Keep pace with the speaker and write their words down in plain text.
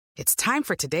It's time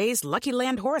for today's Lucky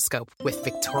Land horoscope with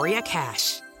Victoria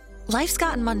Cash. Life's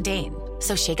gotten mundane,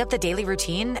 so shake up the daily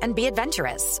routine and be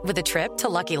adventurous with a trip to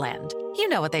Lucky Land. You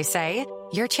know what they say,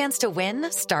 your chance to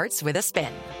win starts with a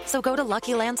spin. So go to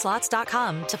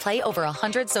LuckyLandSlots.com to play over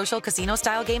 100 social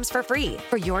casino-style games for free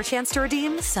for your chance to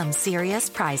redeem some serious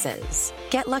prizes.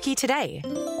 Get lucky today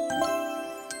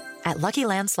at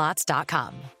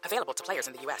LuckyLandSlots.com. Available to players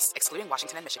in the U.S., excluding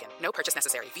Washington and Michigan. No purchase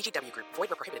necessary. VGW Group. Void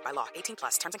where prohibited by law.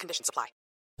 18+. Terms and conditions apply.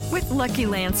 With Lucky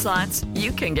Land Slots,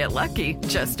 you can get lucky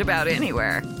just about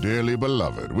anywhere. Dearly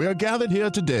beloved, we are gathered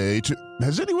here today to...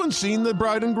 Has anyone seen the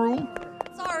bride and groom?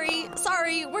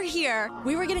 Sorry, we're here.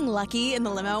 We were getting lucky in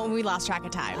the limo and we lost track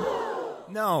of time.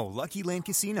 No, Lucky Land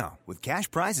Casino, with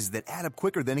cash prizes that add up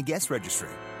quicker than a guest registry.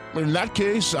 In that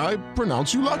case, I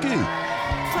pronounce you lucky.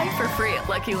 Play for free at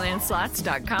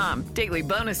LuckyLandSlots.com. Daily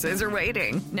bonuses are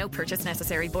waiting. No purchase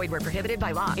necessary. Void where prohibited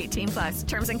by law. 18+.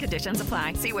 Terms and conditions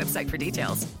apply. See website for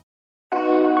details.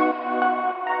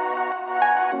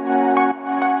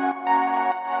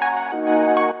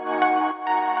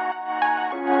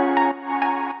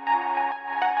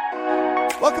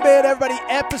 Welcome in, everybody.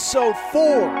 Episode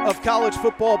 4 of College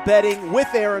Football Betting with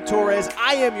Aaron Torres.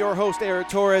 I am your host, Aaron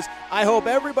Torres. I hope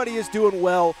everybody is doing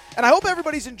well, and I hope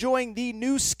everybody's enjoying the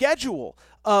new schedule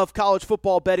of College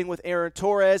Football Betting with Aaron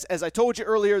Torres. As I told you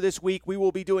earlier this week, we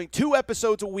will be doing 2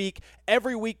 episodes a week,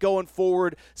 every week going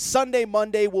forward. Sunday,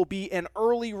 Monday will be an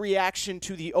early reaction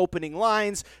to the opening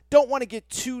lines. Don't want to get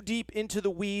too deep into the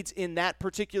weeds in that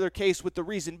particular case, with the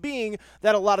reason being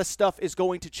that a lot of stuff is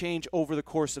going to change over the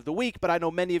course of the week, but I know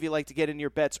many of you like to get in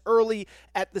your bets early.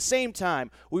 At the same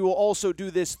time, we will also do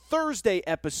this Thursday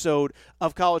episode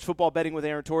of College Football Betting with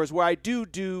Aaron Torres, where I do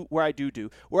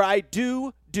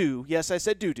yes, I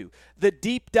said do the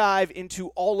deep dive into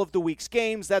all of the week's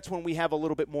games. That's when we have a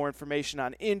little bit more information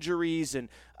on injuries and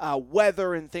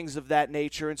weather and things of that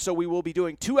nature. And so we will be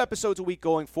doing 2 episodes a week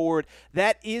going forward.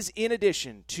 That is in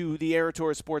addition to the Aaron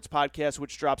Torres Sports Podcast,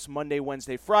 which drops Monday,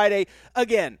 Wednesday, Friday.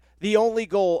 Again, the only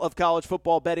goal of College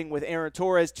Football Betting with Aaron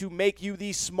Torres to make you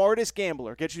the smartest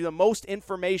gambler, get you the most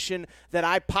information that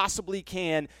I possibly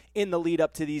can in the lead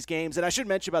up to these games. And I should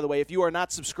mention, by the way, if you are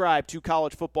not subscribed to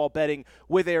College Football Betting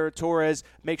with Aaron Torres,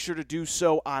 make sure to do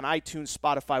so on iTunes,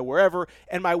 Spotify, wherever.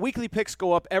 And my weekly picks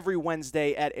go up every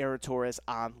Wednesday at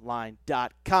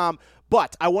AaronTorresOnline.com.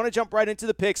 But I want to jump right into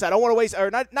the picks. I don't want to waste, or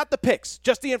not the picks,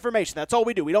 just the information. That's all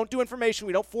we do. We don't do information.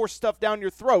 We don't force stuff down your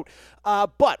throat.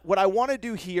 But what I want to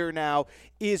do here now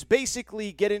is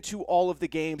basically get into all of the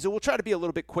games. And we'll try to be a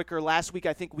little bit quicker. Last week,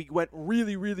 I think we went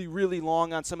really, really, really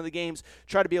long on some of the games.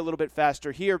 Try to be a little bit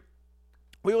faster here.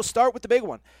 We will start with the big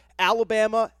one.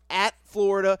 Alabama at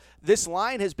Florida. This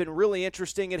line has been really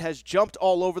interesting. It has jumped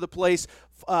all over the place.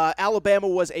 Alabama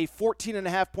was a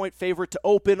 14.5-point favorite to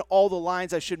open. All the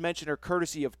lines, I should mention, are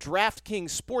courtesy of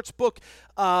DraftKings Sportsbook.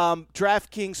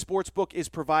 DraftKings Sportsbook is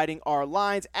providing our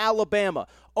lines. Alabama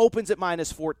opens at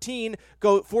minus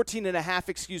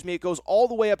 14.5, It goes all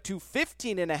the way up to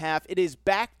 15.5. It is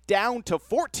back down to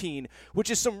 14, which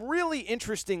is some really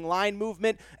interesting line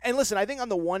movement. And listen, I think on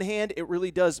the one hand, it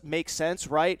really does make sense,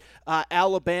 right?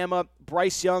 Alabama,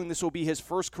 Bryce Young, this will be his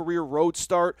first career road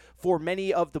start for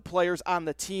many of the players on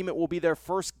the team. It will be their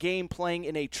first game playing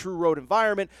in a true road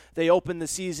environment. They open the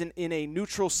season in a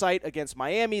neutral site against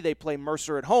Miami. They play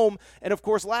Mercer at home. And, of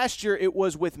course, last year it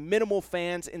was with minimal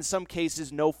fans, in some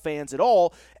cases no fans at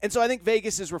all. And so I think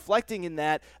Vegas is reflecting in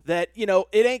that, you know,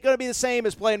 it ain't going to be the same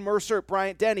as playing Mercer at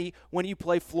Bryant-Denny when you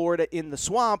play Florida in the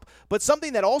Swamp. But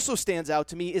something that also stands out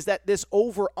to me is that this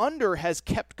over-under has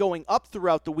kept going up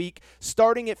throughout the week,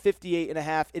 starting at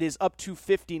 58.5. It is up to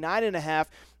 59.5.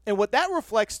 And what that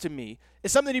reflects to me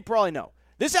is something you probably know.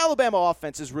 This Alabama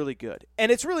offense is really good.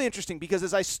 And it's really interesting because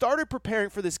as I started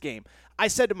preparing for this game, I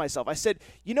said to myself,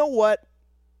 you know what?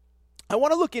 I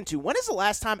want to look into, when is the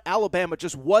last time Alabama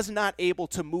just was not able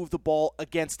to move the ball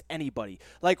against anybody?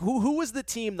 Like, who was the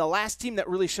team, the last team that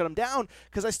really shut them down?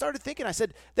 Because I started thinking, I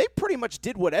said, they pretty much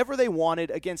did whatever they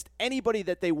wanted against anybody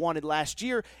that they wanted last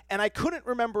year, and I couldn't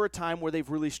remember a time where they've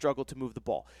really struggled to move the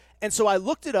ball. And so I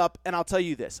looked it up, and I'll tell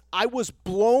you this. I was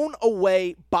blown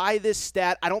away by this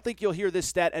stat. I don't think you'll hear this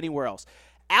stat anywhere else.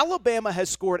 Alabama has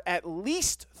scored at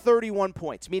least 31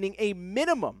 points, meaning a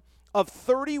minimum of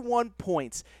 31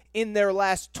 points in their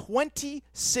last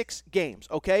 26 games,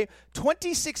 okay?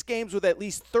 26 games with at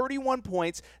least 31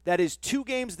 points. That is 2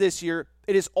 games this year.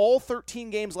 It is all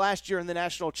 13 games last year in the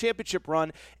national championship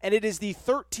run, and it is the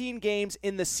 13 games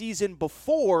in the season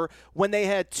before when they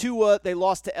had Tua. They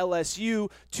lost to LSU.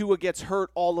 Tua gets hurt,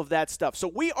 all of that stuff. So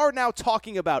we are now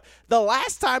talking about the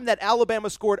last time that Alabama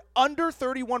scored under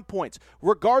 31 points,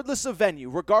 regardless of venue,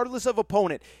 regardless of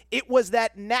opponent. It was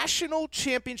that national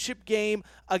championship game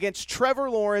against Trevor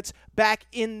Lawrence back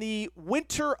in the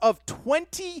winter of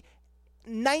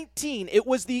 2019. It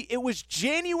was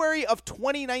January of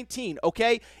 2019,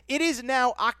 okay? It is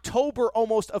now October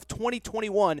almost of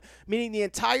 2021, meaning the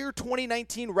entire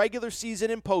 2019 regular season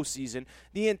and postseason,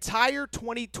 the entire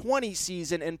 2020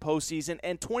 season and postseason,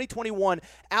 and 2021,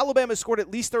 Alabama scored at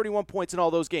least 31 points in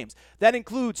all those games. That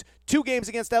includes 2 games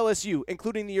against LSU,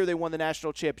 including the year they won the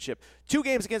national championship, 2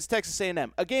 games against Texas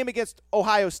A&M, a game against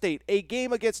Ohio State, a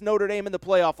game against Notre Dame in the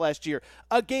playoff last year,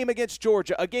 a game against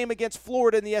Georgia, a game against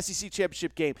Florida in the SEC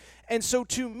championship game. And so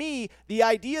to me, the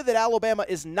idea that Alabama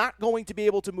is not going to be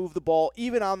able to move the ball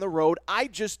even on the road, I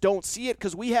just don't see it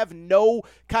because we have no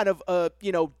kind of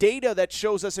data that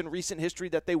shows us in recent history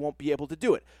that they won't be able to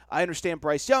do it. I understand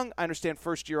Bryce Young, I understand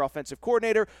first-year offensive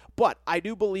coordinator, but I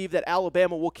do believe that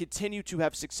Alabama will continue to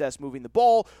have success moving the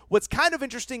ball. What's kind of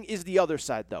interesting is the other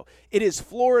side, though. It is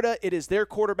Florida. It is their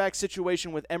quarterback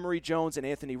situation with Emory Jones and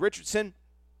Anthony Richardson.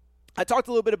 I talked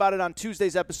a little bit about it on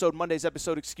Monday's episode,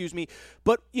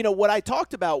 but what I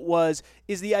talked about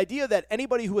is the idea that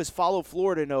anybody who has followed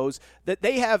Florida knows that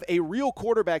they have a real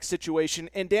quarterback situation,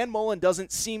 and Dan Mullen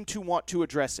doesn't seem to want to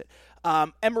address it.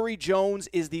 Emory Jones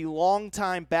is the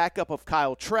longtime backup of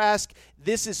Kyle Trask.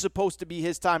 This is supposed to be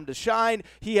his time to shine.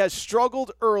 He has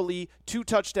struggled early, 2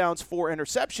 touchdowns, 4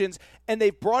 interceptions, and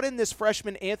they've brought in this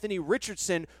freshman, Anthony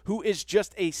Richardson, who is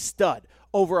just a stud.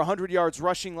 Over 100 yards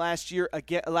rushing last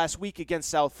week against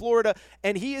South Florida,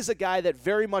 and he is a guy that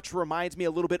very much reminds me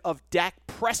a little bit of Dak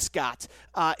Prescott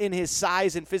in his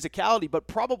size and physicality, but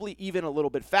probably even a little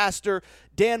bit faster.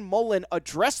 Dan Mullen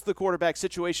addressed the quarterback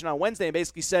situation on Wednesday and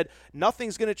basically said,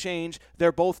 nothing's going to change.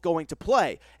 They're both going to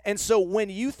play. And so when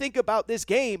you think about this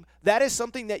game, that is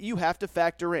something that you have to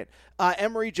factor in.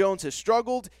 Emory Jones has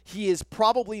struggled. He is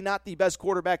probably not the best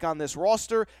quarterback on this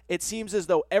roster. It seems as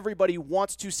though everybody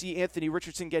wants to see Anthony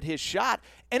Richardson get his shot,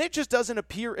 and it just doesn't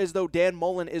appear as though Dan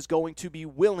Mullen is going to be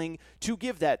willing to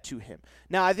give that to him.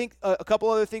 Now, I think a couple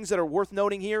other things that are worth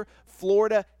noting here.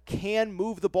 Florida can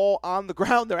move the ball on the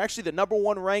ground. They're actually the number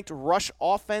 1 ranked rush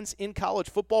offense in college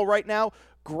football right now.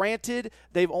 Granted,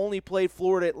 they've only played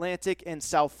Florida Atlantic and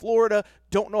South Florida.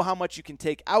 Don't know how much you can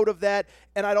take out of that.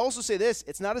 And I'd also say this,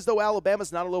 it's not as though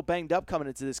Alabama's not a little banged up coming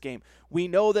into this game. We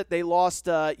know that they lost,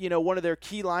 one of their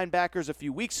key linebackers a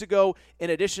few weeks ago.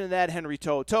 In addition to that, Henry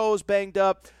To'oTo'o's banged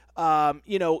up.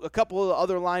 A couple of the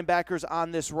other linebackers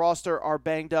on this roster are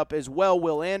banged up as well.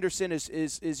 Will Anderson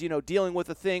is dealing with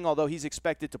a thing, although he's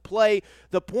expected to play.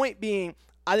 The point being,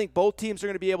 I think both teams are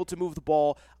going to be able to move the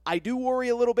ball. I do worry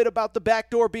a little bit about the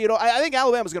backdoor being – I think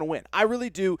Alabama's going to win. I really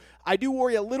do. I do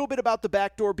worry a little bit about the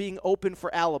backdoor being open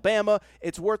for Alabama.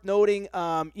 It's worth noting,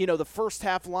 the first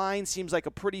half line seems like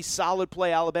a pretty solid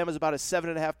play. Alabama's about a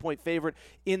 7.5-point favorite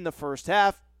in the first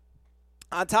half.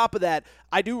 On top of that,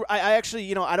 I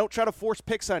actually, I don't try to force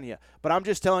picks on you, but I'm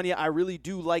just telling you, I really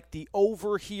do like the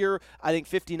over here. I think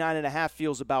 59.5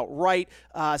 feels about right.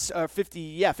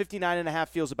 59.5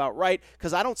 feels about right,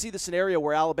 because I don't see the scenario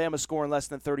where Alabama's scoring less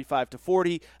than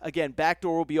 35-40. Again,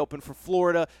 backdoor will be open for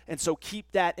Florida, and so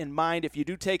keep that in mind. If you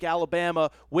do take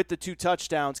Alabama with the 2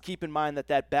 touchdowns, keep in mind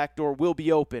that backdoor will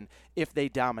be open if they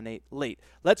dominate late.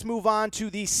 Let's move on to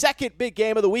the second big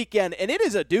game of the weekend, and it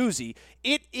is a doozy.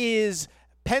 It is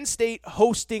Penn State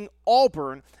hosting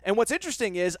Auburn. And what's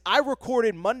interesting is I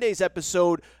recorded Monday's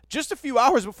episode just a few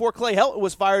hours before Clay Helton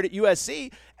was fired at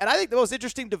USC. And I think the most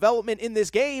interesting development in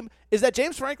this game is that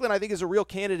James Franklin, I think, is a real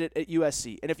candidate at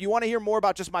USC. And if you want to hear more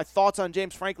about just my thoughts on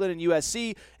James Franklin and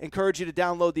USC, encourage you to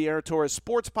download the Aaron Torres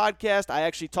Sports Podcast. I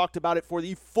actually talked about it for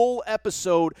the full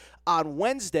episode on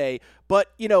Wednesday.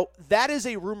 But, that is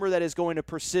a rumor that is going to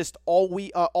persist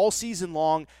all season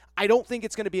long. I don't think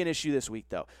it's going to be an issue this week,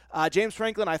 though. James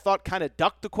Franklin, I thought, kind of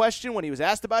ducked the question when he was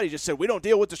asked about it. He just said, we don't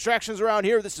deal with distractions around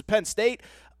here. This is Penn State.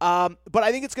 But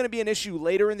I think it's going to be an issue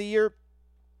later in the year.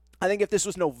 I think if this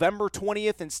was November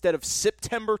 20th instead of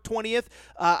September 20th,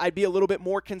 I'd be a little bit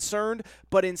more concerned.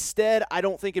 But instead, I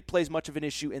don't think it plays much of an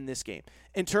issue in this game.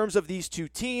 In terms of these two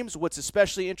teams, what's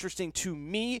especially interesting to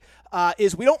me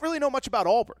is we don't really know much about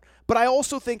Auburn. But I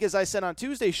also think, as I said on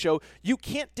Tuesday's show, you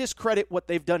can't discredit what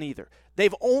they've done either.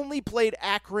 They've only played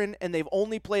Akron and they've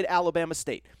only played Alabama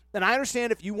State. And I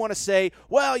understand if you want to say,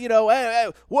 well,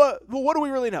 what do we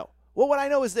really know? Well, what I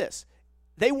know is this.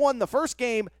 They won the first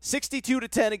game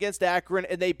 62-10 against Akron,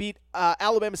 and they beat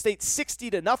Alabama State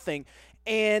 60-0.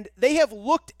 And they have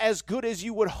looked as good as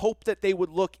you would hope that they would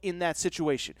look in that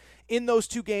situation. In those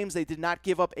two games, they did not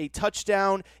give up a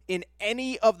touchdown in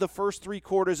any of the first three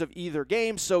quarters of either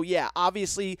game. So, yeah,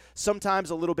 obviously, sometimes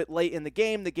a little bit late in the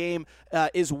game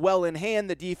is well in hand.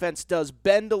 The defense does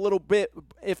bend a little bit,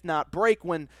 if not break,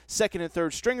 when second and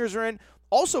third stringers are in.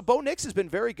 Also, Bo Nix has been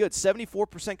very good,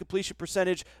 74% completion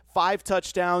percentage, 5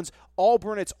 touchdowns.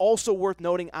 Auburn, it's also worth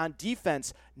noting on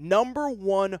defense, number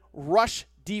 1 rush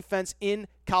defense in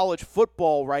college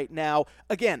football right now.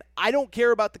 Again, I don't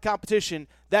care about the competition.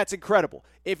 That's incredible.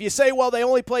 If you say, well, they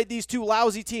only played these two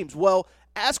lousy teams, well,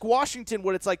 ask Washington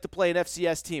what it's like to play an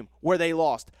FCS team where they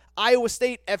lost. Iowa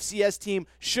State FCS team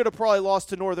should have probably lost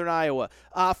to Northern Iowa.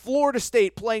 Florida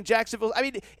State playing Jacksonville. I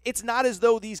mean, it's not as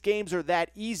though these games are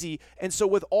that easy. And so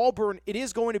with Auburn, it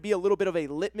is going to be a little bit of a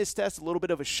litmus test, a little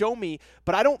bit of a show me.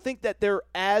 But I don't think that they're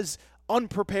as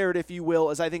unprepared, if you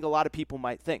will, as I think a lot of people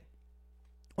might think.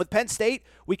 With Penn State,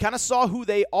 we kind of saw who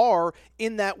they are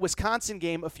in that Wisconsin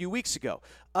game a few weeks ago.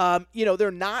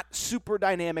 They're not super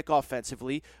dynamic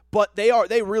offensively, but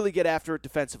they really get after it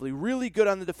defensively. Really good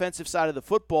on the defensive side of the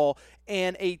football,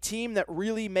 and a team that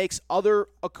really makes other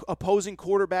opposing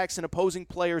quarterbacks and opposing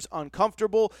players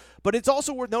uncomfortable. But it's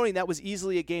also worth noting that was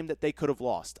easily a game that they could have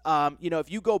lost.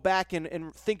 If you go back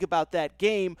and think about that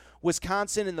game,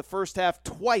 Wisconsin in the first half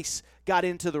twice got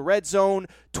into the red zone,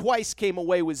 twice came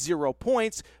away with 0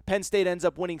 points. Penn State ends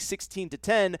up winning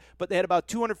 16-10, but they had about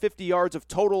 250 yards of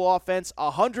total offense.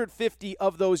 150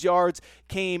 of those yards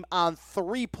came on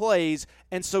 3 plays.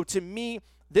 And so to me,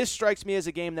 this strikes me as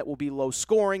a game that will be low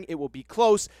scoring. It will be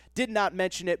close. Did not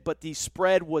mention it, but the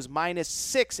spread was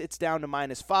 -6. It's down to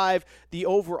 -5. The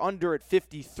over-under at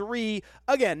 53.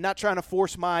 Again, not trying to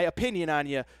force my opinion on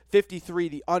you. 53,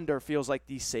 the under, feels like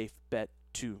the safe bet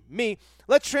to me.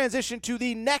 Let's transition to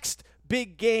the next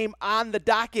big game on the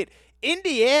docket.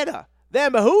 Indiana,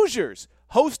 them Hoosiers,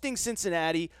 hosting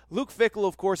Cincinnati. Luke Fickell,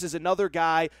 of course, is another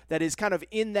guy that is kind of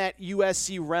in that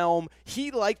USC realm.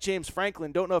 He, like James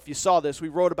Franklin, don't know if you saw this. We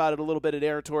wrote about it a little bit at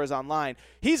Aaron Torres Online.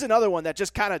 He's another one that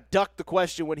just kind of ducked the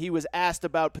question when he was asked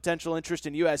about potential interest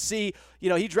in USC.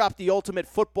 He dropped the ultimate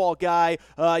football guy.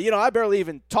 I barely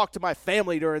even talked to my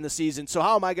family during the season, so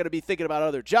how am I going to be thinking about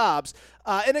other jobs?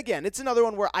 And again, it's another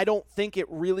one where I don't think it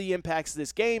really impacts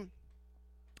this game,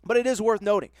 but it is worth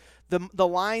noting. The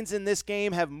lines in this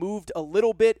game have moved a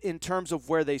little bit in terms of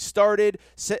where they started.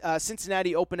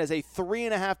 Cincinnati opened as a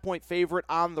 3.5-point favorite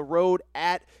on the road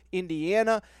at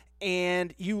Indiana.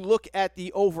 And you look at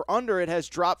the over-under, it has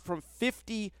dropped from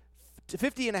 50 to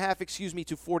 50.5,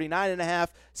 to 49.5.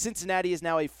 Cincinnati is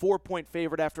now a 4-point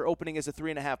favorite after opening as a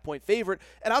 3.5-point favorite.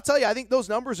 And I'll tell you, I think those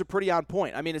numbers are pretty on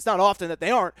point. I mean, it's not often that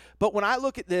they aren't, but when I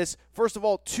look at this, first of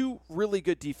all, 2 really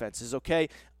good defenses, okay?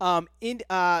 In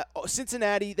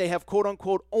Cincinnati, they have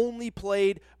quote-unquote only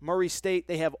played Murray State.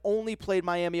 They have only played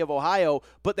Miami of Ohio,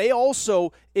 but they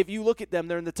also, if you look at them,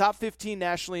 they're in the top 15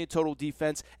 nationally in total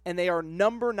defense, and they are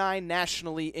number 9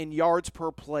 nationally in yards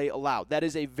per play allowed. That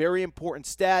is a very important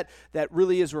stat that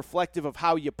really is reflective of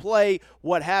how you play,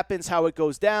 what happens, how it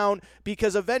goes down,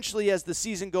 because eventually as the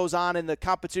season goes on and the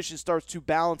competition starts to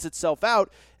balance itself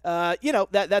out,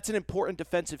 that's an important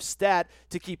defensive stat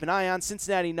to keep an eye on.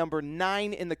 Cincinnati, number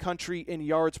 9 in the country in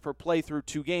yards per play through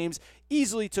 2 games,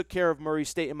 easily took care of Murray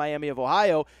State and Miami of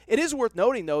Ohio. It is worth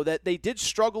noting, though, that they did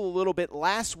struggle a little bit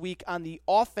last week on the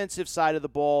offensive side of the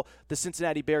ball. The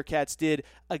Cincinnati Bearcats did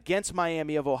against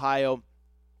Miami of Ohio.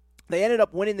 They ended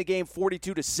up winning the game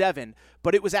 42-7,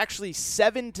 but it was actually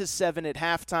 7-7 at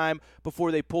halftime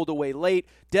before they pulled away late.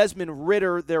 Desmond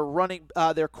Ridder,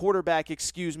 their quarterback,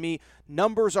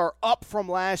 numbers are up from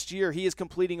last year. He is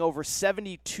completing over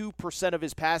 72% of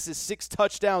his passes, 6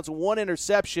 touchdowns, 1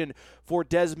 interception for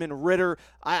Desmond Ridder.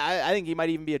 I think he might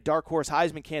even be a dark horse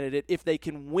Heisman candidate if they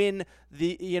can win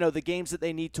the games that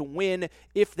they need to win.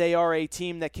 If they are a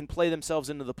team that can play themselves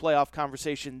into the playoff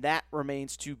conversation, that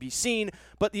remains to be seen.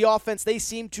 But the offense, they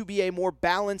seem to be a more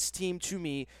balanced team to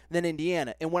me than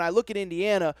Indiana. And when I look at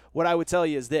Indiana, what I would tell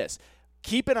you is this.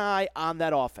 Keep an eye on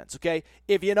that offense, okay?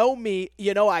 If you know me,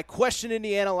 I questioned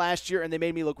Indiana last year and they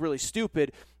made me look really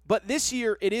stupid. But this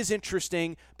year, it is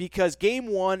interesting because game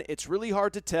one, it's really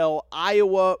hard to tell.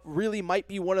 Iowa might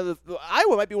be one of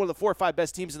the 4 or 5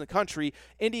 best teams in the country.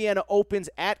 Indiana opens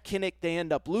at Kinnick. They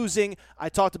end up losing. I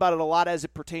talked about it a lot as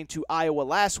it pertained to Iowa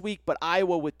last week, but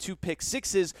Iowa with 2 pick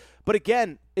sixes. But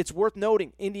again, it's worth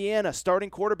noting, Indiana starting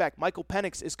quarterback Michael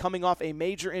Penix is coming off a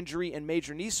major injury and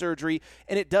major knee surgery,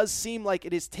 and it does seem like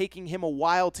it is taking him a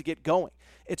while to get going.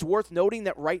 It's worth noting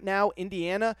that right now,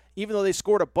 Indiana, even though they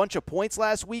scored a bunch of points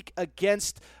last week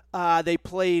against, they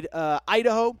played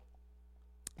Idaho.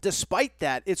 Despite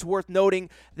that, it's worth noting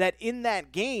that in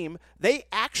that game, they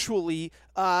actually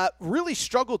really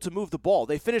struggled to move the ball.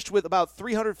 They finished with about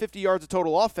 350 yards of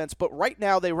total offense, but right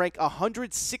now they rank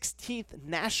 116th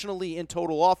nationally in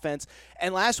total offense,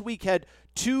 and last week had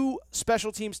 2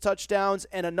 special teams touchdowns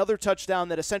and another touchdown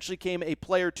that essentially came a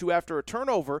play or 2 after a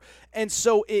turnover. And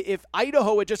so if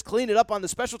Idaho had just cleaned it up on the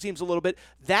special teams a little bit,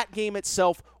 that game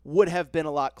itself would have been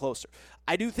a lot closer.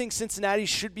 I do think Cincinnati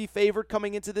should be favored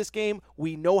coming into this game.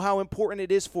 We know how important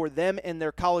it is for them and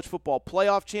their college football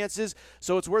playoff chances,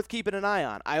 so it's worth keeping an eye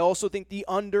on. I also think the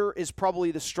under is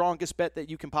probably the strongest bet that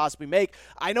you can possibly make.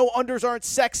 I know unders aren't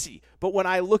sexy, but when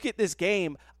I look at this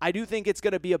game, I do think it's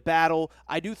going to be a battle.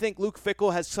 I do think Luke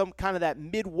Fickell has some kind of that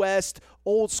Midwest,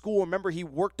 old school. Remember, he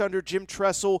worked under Jim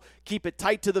Tressel. Keep it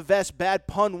tight to the vest. Bad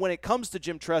pun when it comes to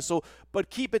Jim Tressel, but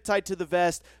keep it tight to the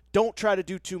vest. Don't try to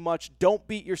do too much. Don't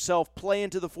beat yourself. Play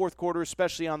into the fourth quarter,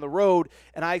 especially on the road,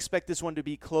 and I expect this one to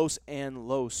be close and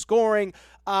low scoring.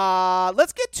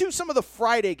 Let's get to some of the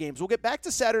Friday games. We'll get back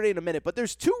to Saturday in a minute, but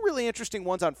there's 2 really interesting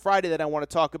ones on Friday that I want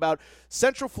to talk about.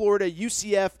 Central Florida,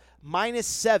 UCF,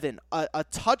 -7, a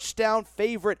touchdown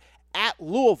favorite at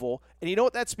Louisville, and you know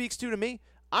what that speaks to me?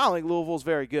 I don't think Louisville's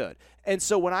very good. And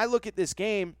so when I look at this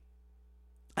game,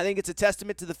 I think it's a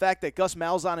testament to the fact that Gus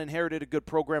Malzahn inherited a good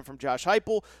program from Josh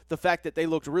Heupel, the fact that they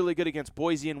looked really good against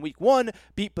Boise in week 1,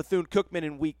 beat Bethune-Cookman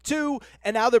in week 2,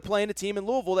 and now they're playing a team in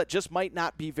Louisville that just might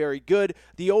not be very good.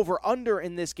 The over-under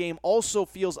in this game also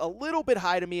feels a little bit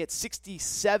high to me at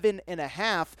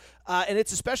 67.5, and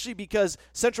it's especially because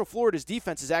Central Florida's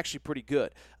defense is actually pretty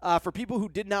good. For people who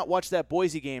did not watch that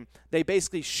Boise game, they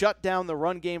basically shut down the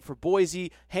run game for Boise.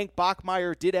 Hank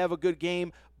Bachmeier did have a good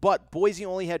game, but Boise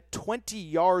only had 20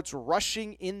 yards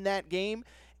rushing in that game,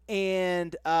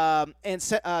 and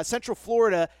Central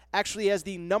Florida actually has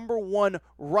the number 1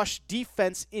 rush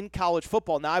defense in college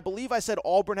football. Now, I believe I said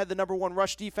Auburn had the number 1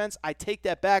 rush defense. I take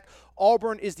that back.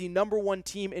 Auburn is the number 1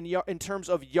 team in terms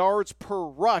of yards per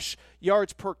rush,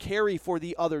 yards per carry for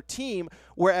the other team,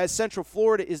 whereas Central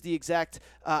Florida is the exact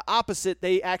opposite.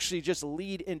 They actually just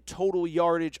lead in total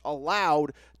yardage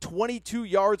allowed, 22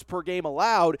 yards per game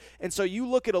allowed. And so you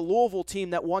look at a Louisville team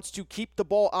that wants to keep the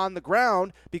ball on the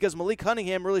ground because Malik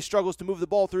Cunningham really struggles to move the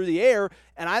ball through the air,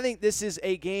 and I think this is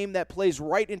a game that plays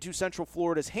right into Central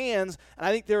Florida's hands, and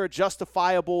I think they're a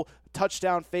justifiable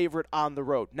touchdown favorite on the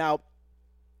road. Now,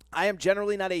 I am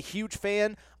generally not a huge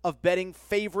fan of betting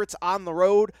favorites on the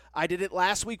road. I did it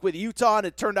last week with Utah, and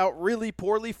it turned out really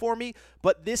poorly for me.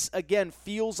 But this, again,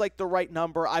 feels like the right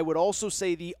number. I would also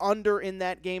say the under in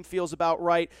that game feels about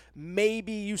right.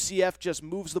 Maybe UCF just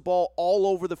moves the ball all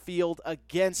over the field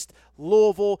against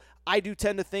Louisville. I do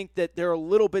tend to think that they were a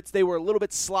little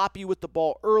bit sloppy with the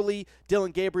ball early.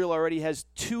 Dylan Gabriel already has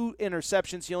 2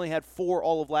 interceptions. He only had 4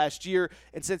 all of last year.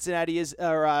 And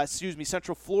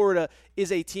Central Florida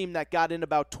is a team that got in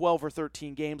about 12 or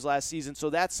 13 games last season. So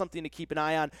that's something to keep an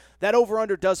eye on. That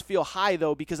over-under does feel high,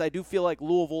 though, because I do feel like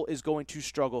Louisville is going to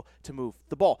struggle to move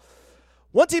the ball.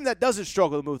 One team that doesn't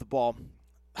struggle to move the ball,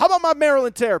 how about my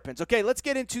Maryland Terrapins? Okay, let's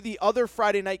get into the other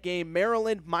Friday night game,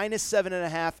 Maryland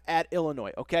 -7.5 at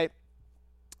Illinois, okay?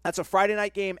 That's a Friday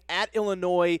night game at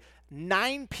Illinois,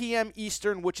 9 p.m.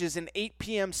 Eastern, which is an 8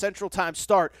 p.m. Central Time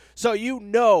start. So you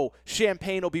know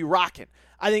Champaign will be rocking.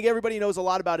 I think everybody knows a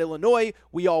lot about Illinois.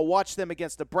 We all watched them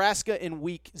against Nebraska in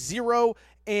week 0.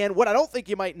 And what I don't think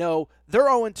you might know, they're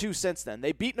 0-2 since then.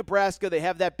 They beat Nebraska. They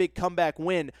have that big comeback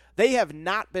win. They have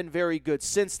not been very good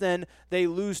since then. They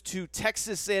lose to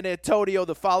Texas San Antonio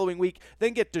the following week,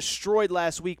 then get destroyed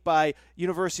last week by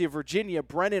University of Virginia.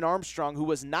 Brennan Armstrong, who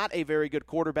was not a very good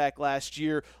quarterback last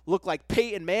year, looked like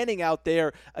Peyton Manning out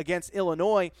there against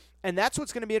Illinois. And that's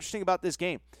what's going to be interesting about this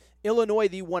game. Illinois,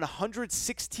 the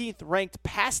 116th ranked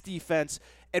pass defense,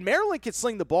 and Maryland can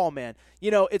sling the ball, man.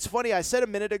 You know, it's funny. I said a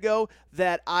minute ago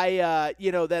that I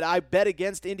bet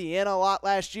against Indiana a lot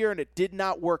last year, and it did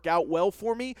not work out well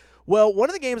for me. Well, one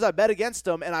of the games I bet against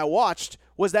them and I watched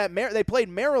was that they played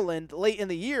Maryland late in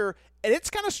the year, and it's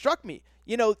kind of struck me.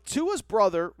 Tua's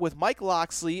brother with Mike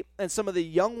Locksley and some of the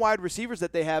young wide receivers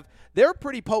that they have, they're a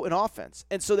pretty potent offense.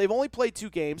 And so they've only played 2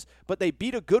 games, but they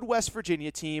beat a good West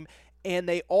Virginia team, and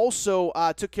they also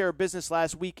took care of business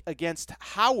last week against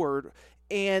Howard.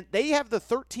 And they have the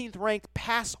 13th ranked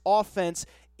pass offense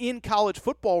in college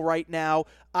football right now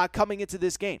coming into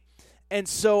this game. And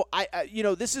so,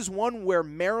 this is one where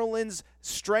Maryland's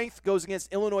strength goes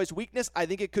against Illinois' weakness. I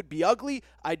think it could be ugly.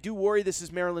 I do worry this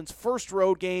is Maryland's first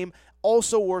road game.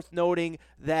 Also worth noting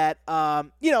that,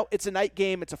 it's a night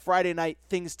game. It's a Friday night.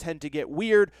 Things tend to get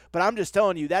weird. But I'm just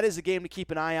telling you, that is a game to keep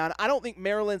an eye on. I don't think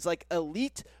Maryland's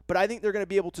elite, but I think they're going to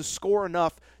be able to score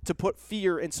enough to put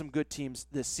fear in some good teams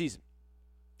this season.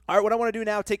 All right, what I want to do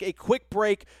now, take a quick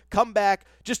break, come back,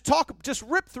 just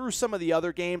rip through some of the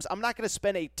other games. I'm not going to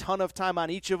spend a ton of time on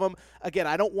each of them. Again,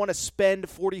 I don't want to spend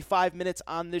 45 minutes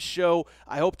on this show.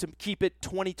 I hope to keep it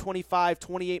 20, 25,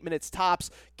 28 minutes tops,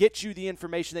 get you the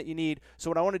information that you need. So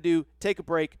what I want to do, take a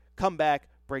break, come back,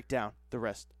 break down the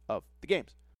rest of the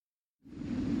games.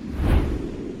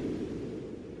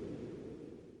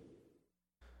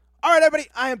 All right, everybody,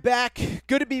 I am back.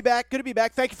 Good to be back.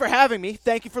 Thank you for having me.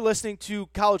 Thank you for listening to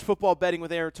College Football Betting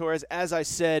with Aaron Torres. As I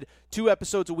said, 2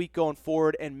 episodes a week going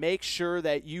forward, and make sure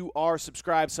that you are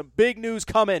subscribed. Some big news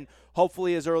coming,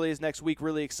 hopefully as early as next week.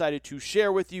 Really excited to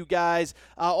share with you guys.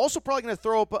 Also probably going to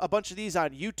throw up a bunch of these on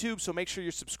YouTube, so make sure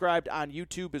you're subscribed on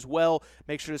YouTube as well.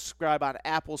 Make sure to subscribe on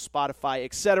Apple, Spotify,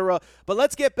 etc. But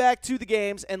let's get back to the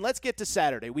games, and let's get to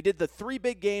Saturday. We did the 3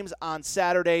 big games on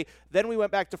Saturday. Then we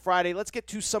went back to Friday. Let's get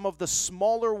to some of the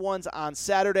smaller ones on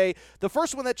Saturday. The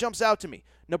first one that jumps out to me,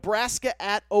 Nebraska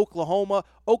at Oklahoma.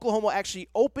 Oklahoma actually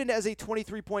opened as a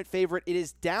 23-point favorite. It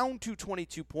is down to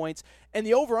 22 points, and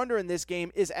the over-under in this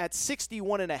game is at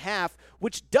 61.5,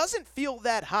 which doesn't feel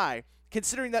that high,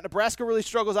 considering that Nebraska really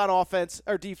struggles on offense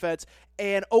or defense,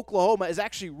 and Oklahoma is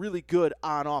actually really good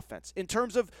on offense. In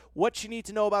terms of what you need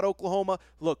to know about Oklahoma,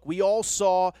 look, we all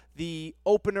saw the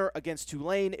opener against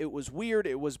Tulane. It was weird.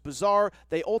 It was bizarre.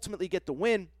 They ultimately get the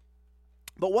win.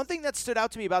 But one thing that stood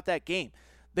out to me about that game,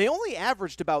 they only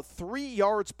averaged about 3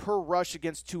 yards per rush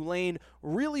against Tulane,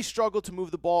 really struggled to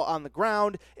move the ball on the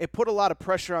ground. It put a lot of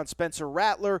pressure on Spencer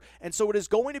Rattler. And so what is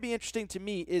going to be interesting to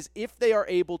me is if they are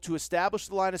able to establish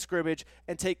the line of scrimmage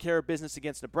and take care of business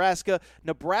against Nebraska.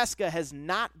 Nebraska has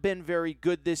not been very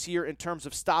good this year in terms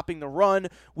of stopping the run.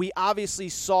 We obviously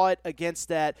saw it against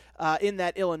that in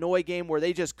that Illinois game where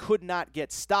they just could not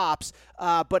get stops,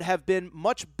 but have been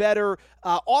much better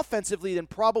offensively than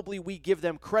probably we give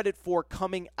them credit for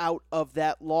coming out of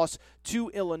that loss to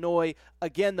Illinois.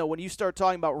 Again, though, when you start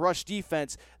talking about rush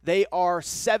defense, they are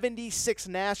 76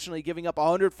 nationally, giving up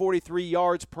 143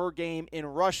 yards per game in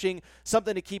rushing.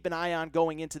 Something to keep an eye on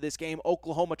going into this game.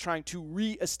 Oklahoma trying to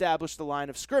reestablish the line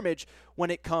of scrimmage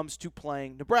when it comes to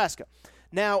playing Nebraska.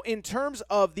 Now, in terms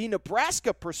of the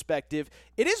Nebraska perspective,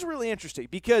 it is really interesting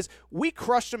because we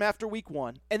crushed them after week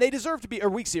 1, and they deserve to be, or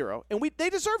week 0, and they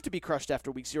deserve to be crushed after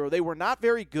week 0. They were not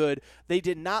very good. They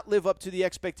did not live up to the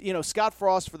Scott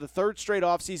Frost for the 3rd straight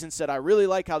offseason said, I really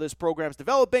like how this program's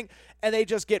developing, and they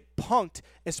just get punked,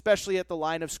 especially at the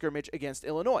line of scrimmage against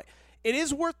Illinois. It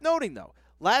is worth noting, though,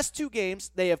 last 2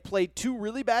 games, they have played 2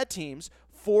 really bad teams,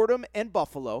 Fordham and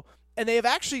Buffalo, and they have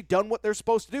actually done what they're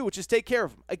supposed to do, which is take care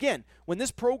of them. Again, when this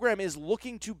program is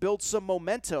looking to build some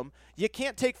momentum, you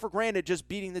can't take for granted just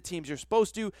beating the teams you're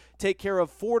supposed to. Take care of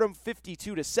Fordham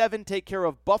 52-7, take care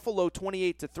of Buffalo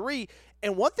 28-3.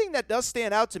 And one thing that does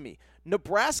stand out to me,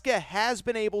 Nebraska has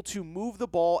been able to move the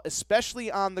ball,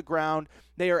 especially on the ground.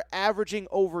 They are averaging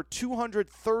over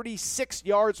 236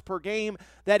 yards per game.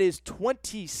 That is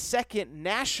 22nd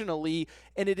nationally,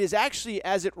 and it is actually,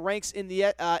 as it ranks in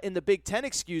the Big Ten,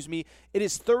 it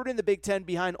is 3rd in the Big Ten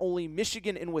behind only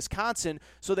Michigan and Wisconsin.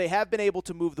 So they have been able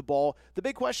to move the ball. The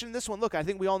big question in this one, look, I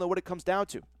think we all know what it comes down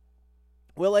to.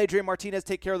 Will Adrian Martinez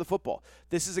take care of the football?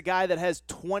 This is a guy that has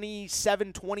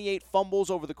 27, 28 fumbles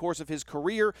over the course of his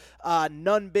career.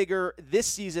 None bigger this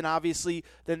season, obviously,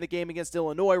 than the game against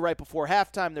Illinois right before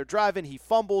halftime. They're driving. He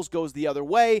fumbles, goes the other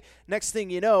way. Next thing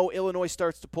you know, Illinois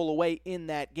starts to pull away in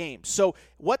that game. So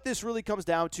what this really comes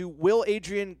down to, will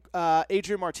Adrian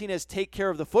Martinez take care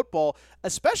of the football,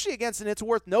 especially against, and it's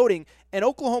worth noting, an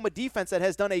Oklahoma defense that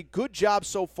has done a good job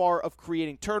so far of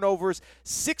creating turnovers.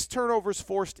 6 turnovers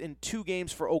forced in 2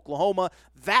 games for Oklahoma.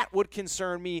 That would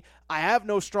concern me. I have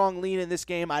no strong lean in this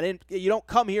game. You don't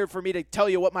come here for me to tell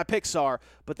you what my picks are,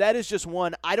 but that is just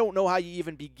one. I don't know how you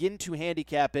even begin to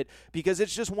handicap it because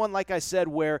it's just one, like I said,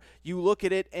 where you look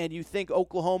at it and you think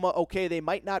Oklahoma, okay, they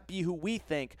might not be who we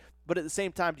think, but at the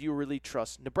same time, do you really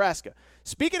trust Nebraska?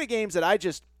 Speaking of games that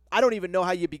I don't even know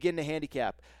how you begin to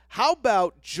handicap. How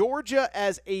about Georgia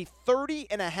as a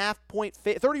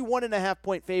 31.5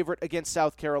 point favorite against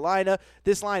South Carolina?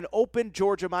 This line opened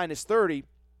Georgia minus 30.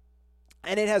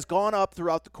 And it has gone up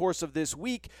throughout the course of this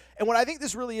week. And what I think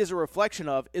this really is a reflection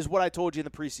of is what I told you in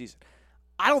the preseason.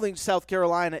 I don't think South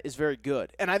Carolina is very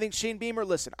good. And I think Shane Beamer,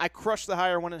 listen, I crushed the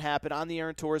hire when it happened on the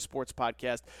Aaron Torres Sports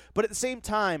Podcast. But at the same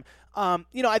time,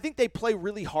 I think they play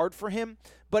really hard for him.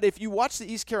 But if you watch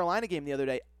the East Carolina game the other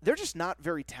day, they're just not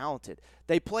very talented.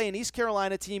 They play an East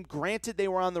Carolina team. Granted, they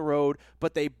were on the road,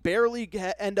 but they barely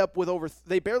end up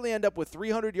with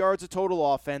 300 yards of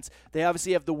total offense. They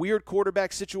obviously have the weird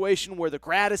quarterback situation where the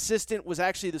grad assistant was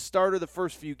actually the starter the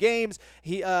first few games.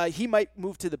 He might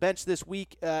move to the bench this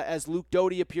week as Luke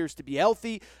Doty appears to be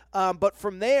healthy. But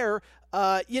from there,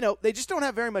 they just don't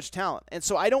have very much talent. And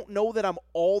so I don't know that I'm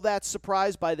all that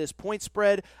surprised by this point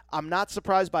spread. I'm not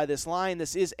surprised by this line.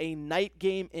 This is a night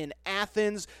game in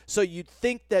Athens, so you'd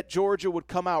think that Georgia would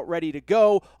come out ready to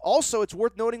go. Also, it's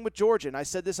worth noting with Georgia, and I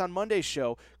said this on Monday's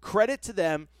show, credit to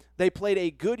them. They played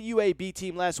a good UAB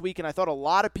team last week, and I thought a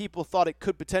lot of people thought it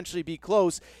could potentially be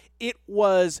close. It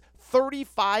was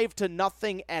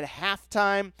 35-0 at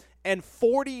halftime and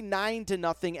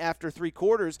 49-0 after 3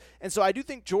 quarters. And so I do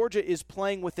think Georgia is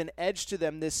playing with an edge to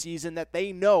them this season, that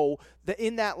they know that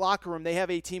in that locker room they have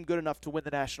a team good enough to win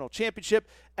the national championship.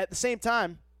 At the same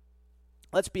time,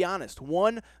 let's be honest.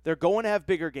 One, they're going to have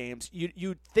bigger games.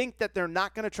 You'd think that they're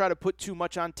not going to try to put too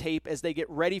much on tape as they get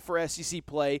ready for SEC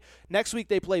play. Next week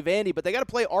they play Vandy, but they got to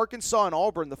play Arkansas and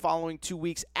Auburn the following 2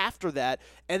 weeks after that.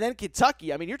 And then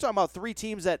Kentucky. I mean, you're talking about 3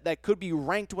 teams that could be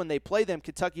ranked when they play them.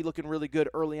 Kentucky looking really good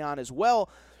early on as well.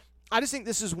 I just think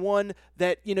this is one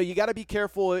that, you got to be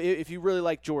careful if you really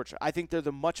like Georgia. I think they're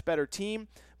the much better team.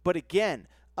 But again,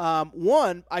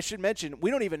 one, I should mention, we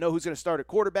don't even know who's going to start at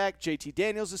quarterback. JT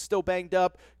Daniels is still banged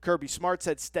up. Kirby Smart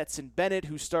said Stetson Bennett,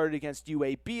 who started against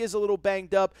UAB, is a little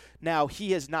banged up. Now,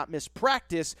 he has not missed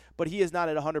practice, but he is not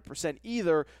at 100%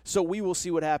 either, so we will see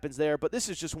what happens there. But this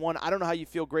is just one. I don't know how you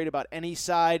feel great about any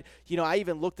side. I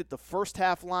even looked at the first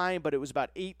half line, but it was about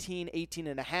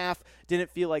 18.5. Didn't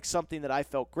feel like something that I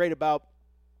felt great about.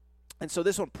 And so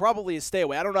this one probably is stay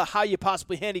away. I don't know how you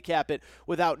possibly handicap it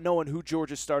without knowing who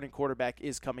Georgia's starting quarterback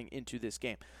is coming into this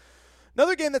game.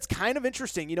 Another game that's kind of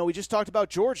interesting, we just talked about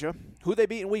Georgia. Who they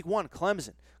beat in week 1?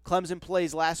 Clemson. Clemson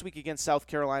plays last week against South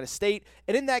Carolina State.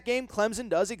 And in that game, Clemson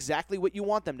does exactly what you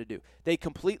want them to do. They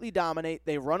completely dominate.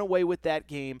 They run away with that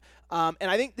game. And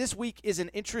I think this week is an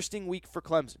interesting week for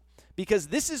Clemson, because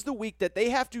this is the week that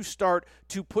they have to start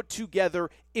to put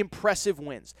together impressive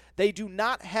wins. They do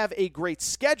not have a great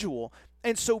schedule,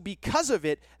 and so because of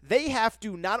it, they have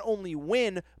to not only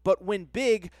win, but win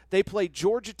big. They play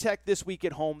Georgia Tech this week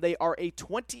at home. They are a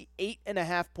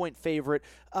 28.5 point favorite,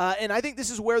 and I think this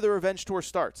is where the revenge tour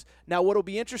starts. Now, what will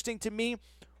be interesting to me,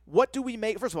 what do we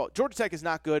make? First of all, Georgia Tech is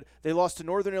not good. They lost to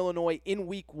Northern Illinois in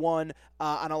week 1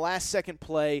 on a last-second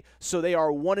play, so they are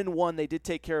 1-1. They did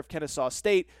take care of Kennesaw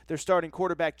State. Their starting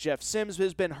quarterback, Jeff Sims,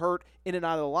 has been hurt in and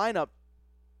out of the lineup.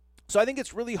 So I think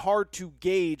it's really hard to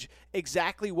gauge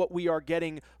exactly what we are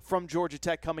getting from Georgia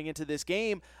Tech coming into this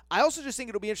game. I also just think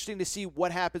it'll be interesting to see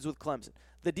what happens with Clemson.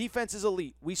 The defense is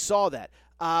elite. We saw that.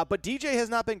 But DJ has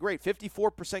not been great.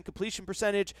 54% completion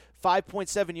percentage,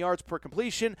 5.7 yards per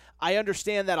completion. I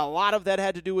understand that a lot of that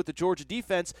had to do with the Georgia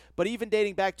defense, but even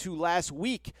dating back to last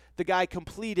week, the guy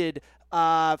completed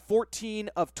 14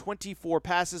 of 24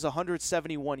 passes,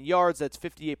 171 yards. That's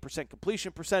 58%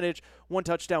 completion percentage, 1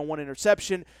 touchdown, 1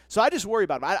 interception. So I just worry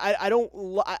about him.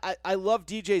 I love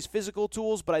DJ's physical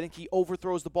tools, but I think he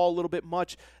overthrows the ball a little bit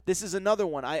much. This is another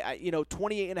one.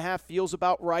 28.5 feels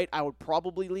about right. I would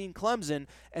probably lean Clemson,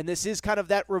 and this is kind of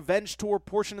that revenge tour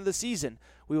portion of the season.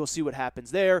 We will see what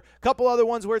happens there. A couple other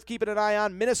ones worth keeping an eye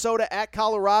on. Minnesota at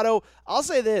Colorado. I'll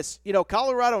say this.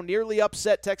 Colorado nearly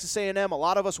upset Texas A&M. A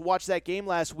lot of us watched that game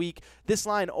last week. This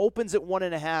line opens at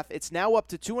 1.5. It's now up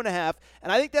to 2.5,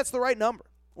 and I think that's the right number.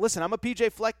 Listen, I'm a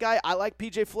PJ Fleck guy. I like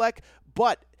PJ Fleck,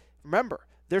 but remember,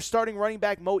 their starting running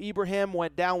back, Mo Ibrahim,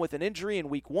 went down with an injury in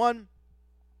week 1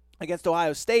 against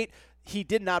Ohio State. He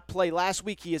did not play last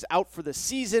week. He is out for the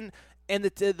season, and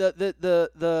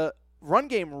the run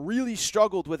game really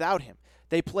struggled without him.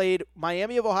 They played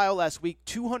Miami of Ohio last week,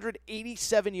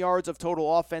 287 yards of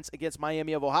total offense against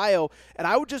Miami of Ohio. And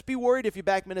I would just be worried if you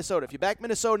back Minnesota. If you back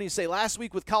Minnesota and you say last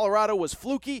week with Colorado was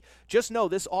fluky, just know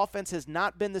this offense has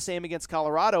not been the same against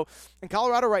Colorado. And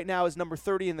Colorado right now is number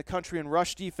 30 in the country in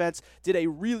rush defense. Did a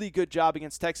really good job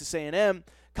against Texas A&M.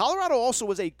 Colorado also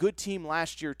was a good team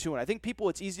last year, too. And I think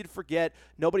it's easy to forget.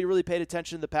 Nobody really paid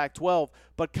attention to the Pac-12.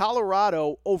 But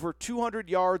Colorado, over 200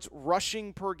 yards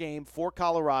rushing per game for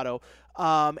Colorado.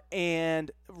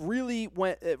 And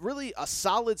really a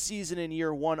solid season in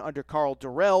year one under Karl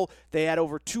Dorrell. They had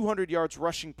over 200 yards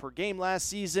rushing per game last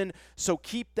season. So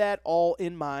keep that all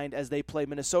in mind as they play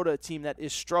Minnesota, a team that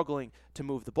is struggling to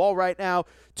move the ball right now.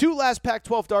 2 last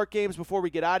Pac-12 dark games before we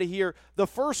get out of here. The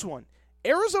first one,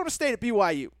 Arizona State at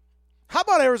BYU. How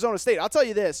about Arizona State? I'll tell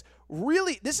you this.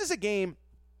 Really, this is a game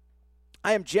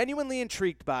I am genuinely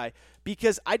intrigued by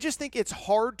because I just think it's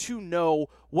hard to know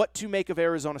what to make of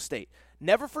Arizona State.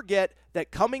 Never forget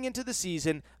that coming into the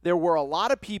season, there were a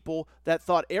lot of people that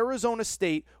thought Arizona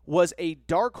State was a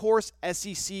dark horse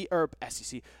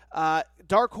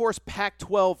dark horse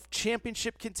Pac-12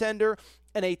 championship contender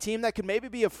and a team that could maybe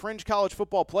be a fringe college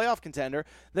football playoff contender.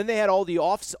 Then they had all the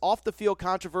off-the-field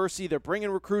controversy. They're bringing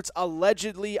recruits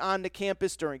allegedly onto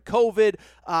campus during COVID.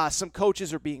 Some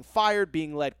coaches are being fired,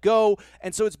 being let go.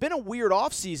 And so it's been a weird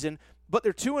offseason, but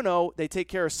they're 2-0. They take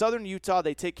care of Southern Utah.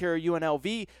 They take care of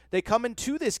UNLV. They come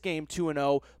into this game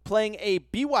 2-0, playing a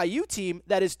BYU team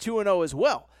that is 2-0 as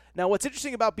well. Now, what's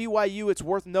interesting about BYU, it's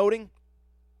worth noting,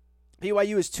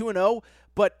 BYU is 2-0,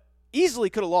 but easily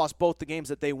could have lost both the games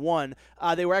that they won.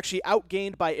 They were actually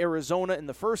outgained by Arizona in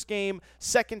the first game.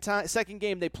 Second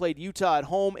game, they played Utah at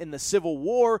home in the Civil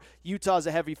War. Utah's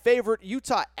a heavy favorite.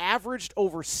 Utah averaged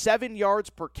over 7 yards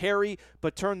per carry,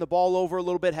 but turned the ball over a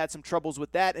little bit, had some troubles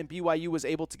with that, and BYU was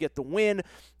able to get the win.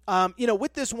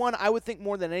 With this one, I would think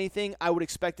more than anything, I would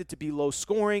expect it to be low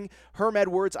scoring. Herm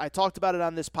Edwards, I talked about it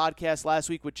on this podcast last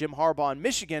week with Jim Harbaugh in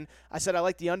Michigan. I said I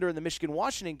like the under in the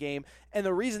Michigan-Washington game, and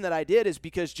the reason that I did is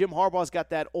because Jim Harbaugh's got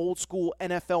that old school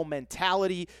NFL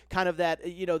mentality, kind of that,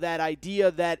 that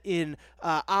idea that in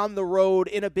on the road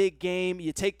in a big game,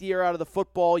 you take the air out of the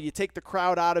football, you take the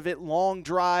crowd out of it, long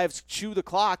drives, chew the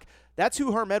clock. That's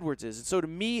who Herm Edwards is. And so to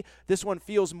me, this one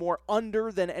feels more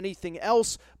under than anything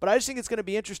else. But I just think it's going to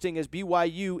be interesting as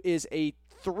BYU is a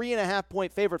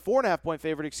 4.5-point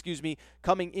favorite,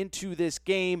 coming into this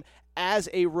game as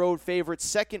a road favorite.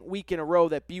 Second week in a row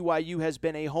that BYU has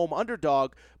been a home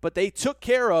underdog, but they took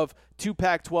care of 2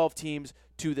 Pac-12 teams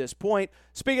to this point.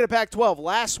 Speaking of Pac-12,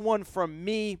 last one from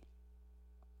me,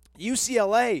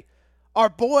 UCLA. Our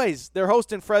boys, they're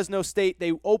hosting Fresno State.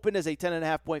 They opened as a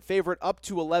 10.5-point favorite, up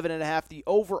to 11.5. The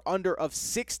over-under of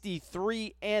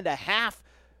 63.5.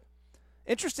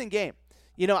 Interesting game.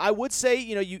 I would say,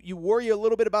 you worry a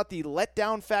little bit about the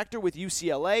letdown factor with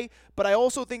UCLA, but I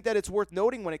also think that it's worth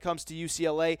noting when it comes to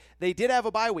UCLA, they did have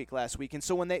a bye week last week. And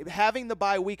so when having the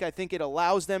bye week, I think it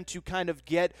allows them to kind of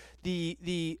get the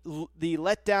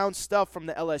letdown stuff from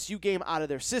the LSU game out of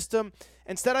their system.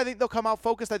 Instead, I think they'll come out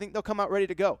focused. I think they'll come out ready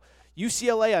to go.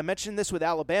 UCLA, I mentioned this with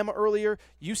Alabama earlier.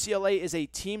 UCLA is a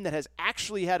team that has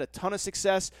actually had a ton of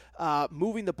success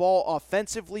moving the ball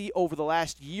offensively over the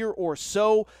last year or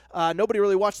so. Nobody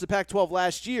really watched the Pac-12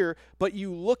 last year, but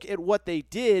you look at what they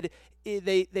did.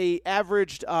 They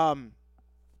averaged,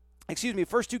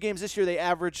 first 2 games this year, they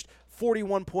averaged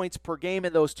 41 points per game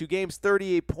in those 2 games,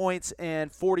 38 points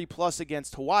and 40-plus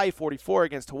against Hawaii, 44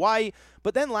 against Hawaii.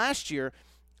 But then last year,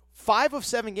 5 of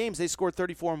 7 games, they scored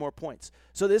 34 or more points.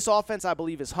 So this offense, I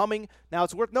believe, is humming. Now,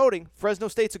 it's worth noting, Fresno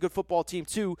State's a good football team,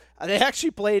 too. They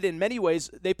actually played, in many ways,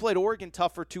 they played Oregon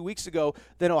tougher 2 weeks ago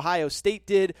than Ohio State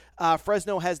did.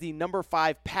 Fresno has the number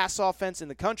 5 pass offense in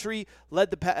the country,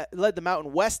 led the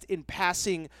Mountain West in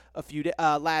passing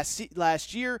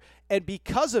last year, and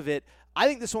because of it, I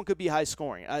think this one could be high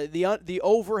scoring. The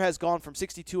over has gone from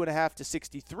 62.5 to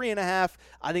 63.5.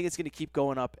 I think it's going to keep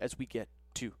going up as we get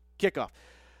to kickoff.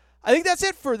 I think that's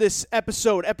it for this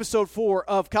episode 4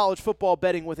 of College Football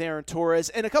Betting with Aaron Torres.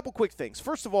 And a couple quick things.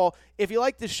 First of all, if you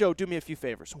like this show, do me a few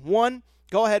favors. 1,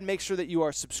 go ahead and make sure that you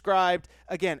are subscribed.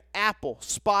 Again, Apple,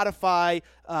 Spotify,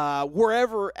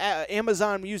 wherever,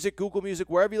 Amazon Music, Google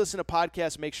Music, wherever you listen to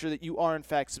podcasts, make sure that you are, in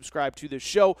fact, subscribed to this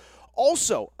show.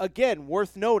 Also, again,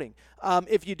 worth noting,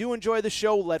 if you do enjoy the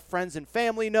show, let friends and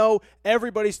family know.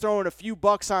 Everybody's throwing a few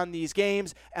bucks on these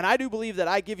games, and I do believe that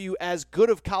I give you as good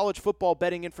of college football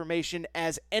betting information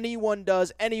as anyone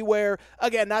does anywhere.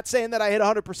 Again, not saying that I hit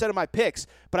 100% of my picks,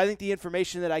 but I think the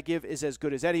information that I give is as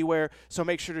good as anywhere, so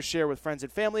make sure to share with friends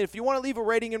and family. If you want to leave a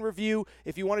rating and review,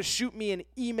 if you want to shoot me an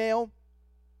email,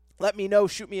 let me know.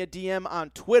 Shoot me a DM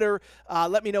on Twitter.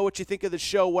 Let me know what you think of the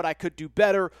show, what I could do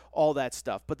better, all that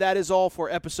stuff. But that is all for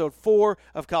episode 4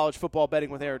 of College Football Betting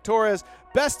with Aaron Torres.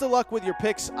 Best of luck with your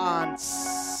picks on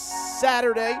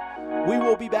Saturday. We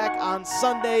will be back on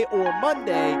Sunday or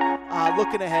Monday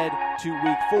looking ahead to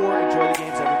week 4. Enjoy the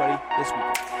games, everybody, this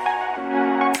weekend.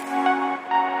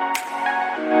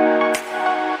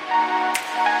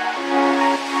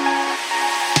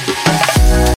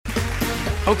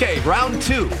 Okay, round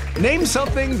two. Name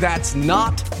something that's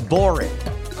not boring.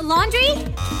 A laundry?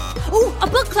 Ooh, a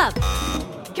book club.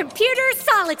 Computer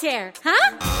solitaire,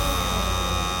 huh?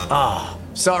 Ah,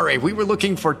 sorry, we were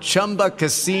looking for Chumba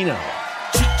Casino.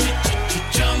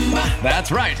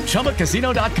 That's right,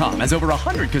 ChumbaCasino.com has over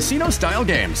 100 casino-style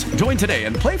games. Join today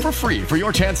and play for free for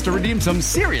your chance to redeem some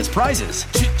serious prizes.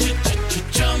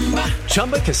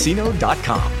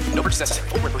 ChumbaCasino.com. No purchase necessary.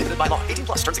 Void where prohibited by law. 18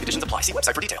 plus terms and conditions apply. See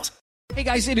website for details. Hey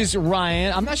guys, it is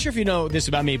Ryan. I'm not sure if you know this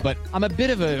about me, but I'm a bit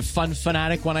of a fun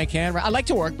fanatic when I can. I like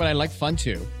to work, but I like fun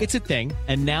too. It's a thing.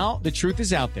 And now the truth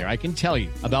is out there. I can tell you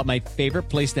about my favorite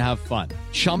place to have fun.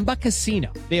 Chumba Casino.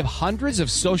 They have hundreds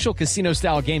of social casino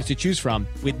style games to choose from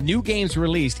with new games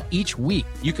released each week.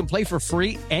 You can play for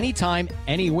free anytime,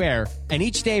 anywhere. And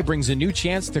each day brings a new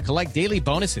chance to collect daily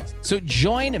bonuses. So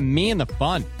join me in the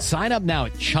fun. Sign up now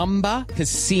at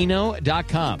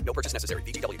ChumbaCasino.com. No purchase necessary.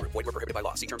 VGW Group. Void where prohibited by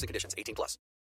law. See terms and conditions. 18 plus.